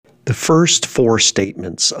The first four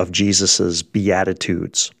statements of Jesus'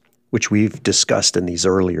 Beatitudes, which we've discussed in these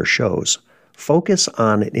earlier shows, focus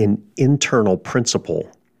on an internal principle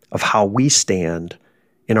of how we stand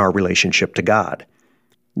in our relationship to God.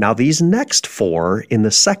 Now, these next four in the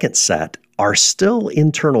second set are still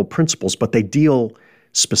internal principles, but they deal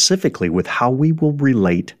specifically with how we will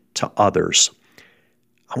relate to others.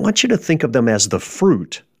 I want you to think of them as the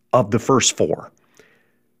fruit of the first four.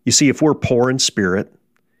 You see, if we're poor in spirit,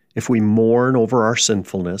 if we mourn over our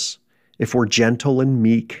sinfulness, if we're gentle and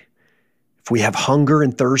meek, if we have hunger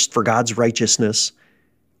and thirst for God's righteousness,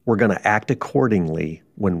 we're going to act accordingly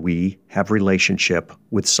when we have relationship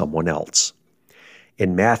with someone else.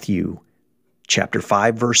 In Matthew chapter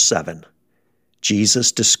 5, verse 7,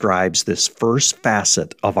 Jesus describes this first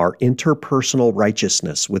facet of our interpersonal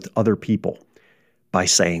righteousness with other people by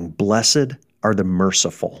saying, "Blessed are the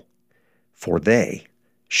merciful, for they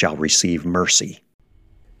shall receive mercy."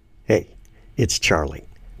 Hey, it's Charlie.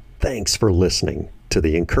 Thanks for listening to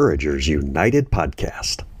the Encouragers United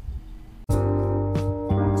podcast.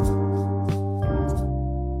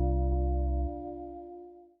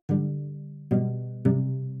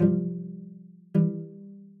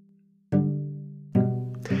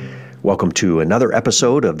 Welcome to another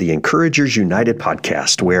episode of the Encouragers United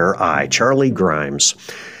podcast, where I, Charlie Grimes,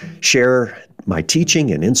 share my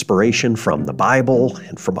teaching and inspiration from the Bible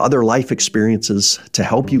and from other life experiences to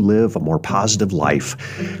help you live a more positive life,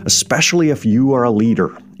 especially if you are a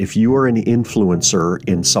leader, if you are an influencer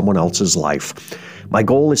in someone else's life. My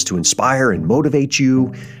goal is to inspire and motivate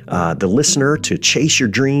you, the listener, to chase your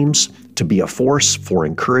dreams, to be a force for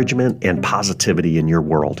encouragement and positivity in your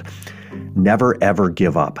world. Never, ever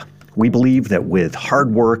give up. We believe that with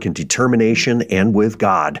hard work and determination and with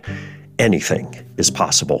God, anything is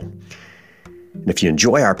possible. And if you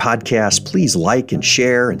enjoy our podcast, please like and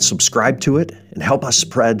share and subscribe to it and help us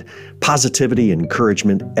spread positivity and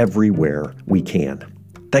encouragement everywhere we can.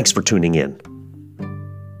 Thanks for tuning in.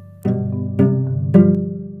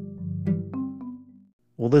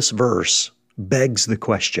 Well, this verse begs the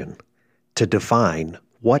question to define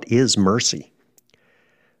what is mercy.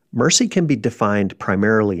 Mercy can be defined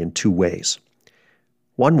primarily in two ways.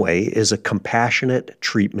 One way is a compassionate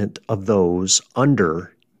treatment of those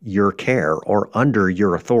under your care or under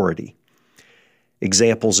your authority.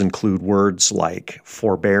 Examples include words like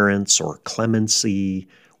forbearance or clemency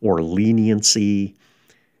or leniency.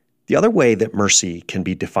 The other way that mercy can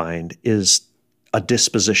be defined is a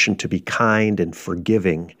disposition to be kind and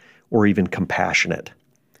forgiving or even compassionate.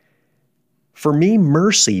 For me,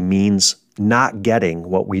 mercy means not getting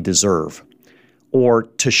what we deserve. Or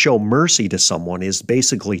to show mercy to someone is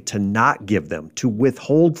basically to not give them, to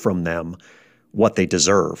withhold from them what they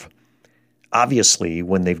deserve. Obviously,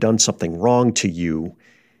 when they've done something wrong to you,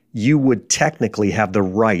 you would technically have the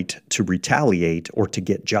right to retaliate or to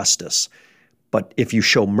get justice. But if you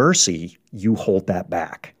show mercy, you hold that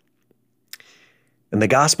back. And the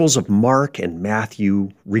Gospels of Mark and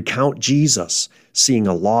Matthew recount Jesus seeing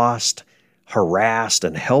a lost, harassed,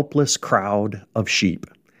 and helpless crowd of sheep.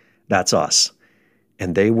 That's us.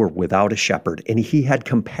 And they were without a shepherd, and he had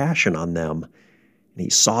compassion on them. And he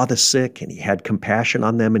saw the sick, and he had compassion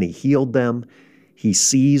on them, and he healed them. He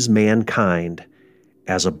sees mankind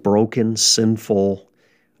as a broken, sinful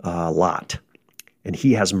lot, and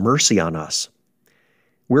he has mercy on us.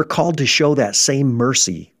 We're called to show that same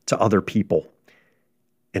mercy to other people.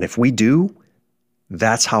 And if we do,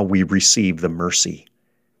 that's how we receive the mercy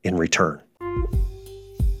in return.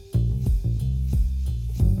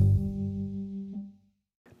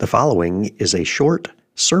 The following is a short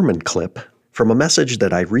sermon clip from a message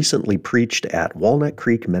that I recently preached at Walnut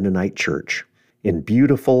Creek Mennonite Church in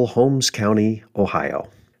beautiful Holmes County, Ohio.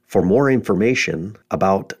 For more information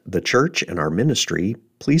about the church and our ministry,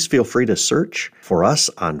 please feel free to search for us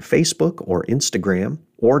on Facebook or Instagram,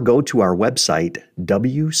 or go to our website,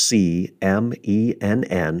 wcmenn.org.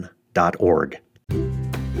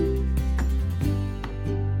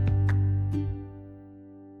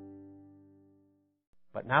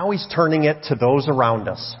 But now he's turning it to those around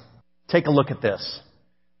us. Take a look at this.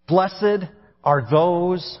 Blessed are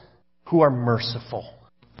those who are merciful,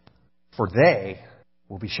 for they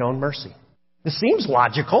will be shown mercy. This seems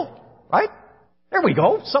logical, right? There we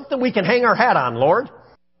go. Something we can hang our hat on, Lord.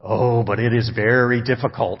 Oh, but it is very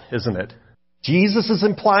difficult, isn't it? Jesus is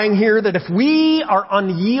implying here that if we are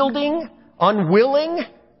unyielding, unwilling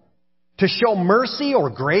to show mercy or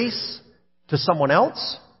grace to someone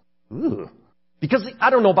else, because I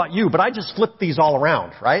don't know about you, but I just flipped these all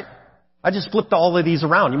around, right? I just flipped all of these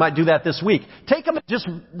around. You might do that this week. Take them and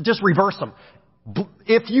just reverse them.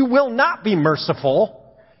 If you will not be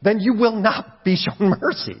merciful, then you will not be shown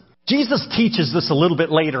mercy. Jesus teaches this a little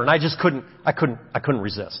bit later, and I couldn't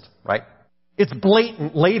resist, right? It's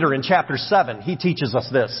blatant later in chapter 7. He teaches us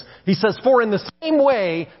this. He says, "For in the same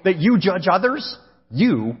way that you judge others,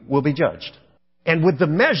 you will be judged. And with the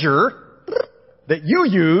measure that you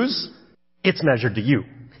use, it's measured to you."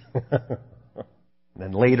 And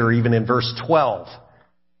then later, even in verse 12,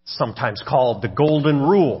 sometimes called the golden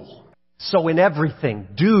rule. "So in everything,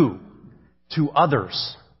 do to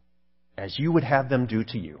others as you would have them do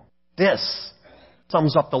to you." This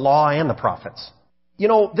sums up the law and the prophets. You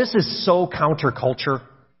know, this is so counterculture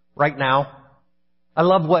right now. I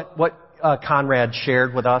love what Conrad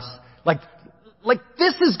shared with us. Like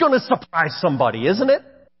this is going to surprise somebody, isn't it?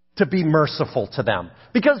 To be merciful to them.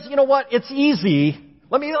 Because you know what? It's easy.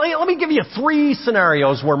 Let me give you 3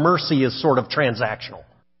 scenarios where mercy is sort of transactional.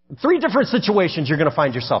 3 different situations you're going to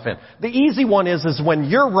find yourself in. The easy one is when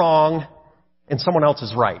you're wrong and someone else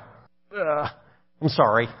is right. I'm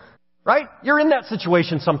sorry. Right? You're in that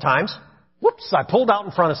situation sometimes. Whoops, I pulled out in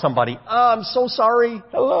front of somebody. I'm so sorry.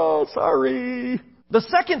 Hello, sorry. The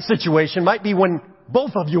second situation might be when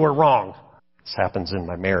both of you are wrong. This happens in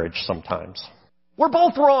my marriage sometimes. We're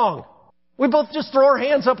both wrong. We both just throw our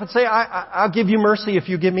hands up and say, I'll give you mercy if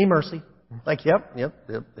you give me mercy. Like, yep.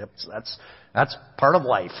 That's part of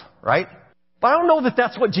life, right? But I don't know that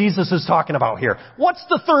that's what Jesus is talking about here. What's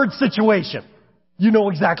the third situation? You know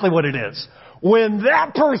exactly what it is. When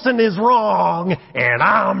that person is wrong and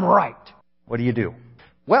I'm right. What do?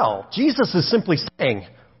 Well, Jesus is simply saying,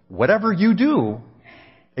 whatever you do,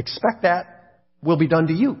 expect that will be done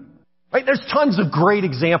to you. Right? There's tons of great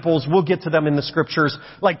examples. We'll get to them in the scriptures.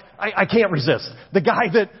 Like, I can't resist. The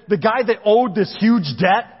guy that owed this huge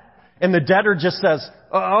debt, and the debtor just says,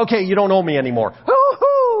 okay, you don't owe me anymore.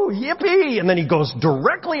 Hoo-hoo, yippee! And then he goes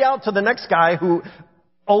directly out to the next guy who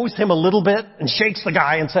owes him a little bit and shakes the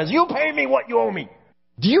guy and says, you pay me what you owe me.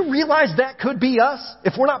 Do you realize that could be us?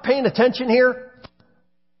 If we're not paying attention here,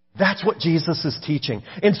 that's what Jesus is teaching.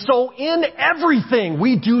 And so in everything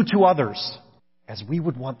we do to others, as we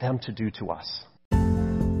would want them to do to us.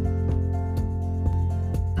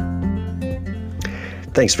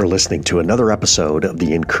 Thanks for listening to another episode of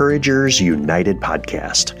the Encouragers United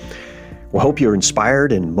podcast. We hope you're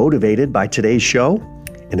inspired and motivated by today's show.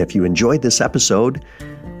 And if you enjoyed this episode,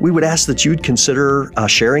 we would ask that you'd consider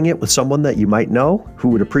sharing it with someone that you might know who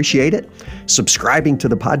would appreciate it, subscribing to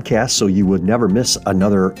the podcast so you would never miss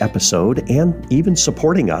another episode, and even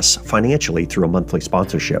supporting us financially through a monthly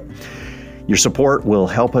sponsorship. Your support will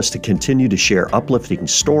help us to continue to share uplifting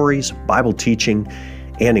stories, Bible teaching,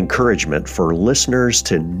 and encouragement for listeners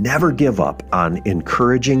to never give up on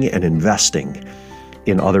encouraging and investing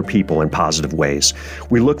in other people in positive ways.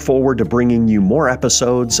 We look forward to bringing you more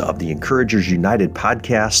episodes of the Encouragers United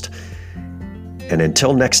podcast. And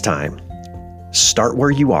until next time, start where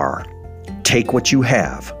you are, take what you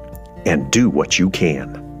have, and do what you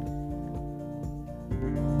can.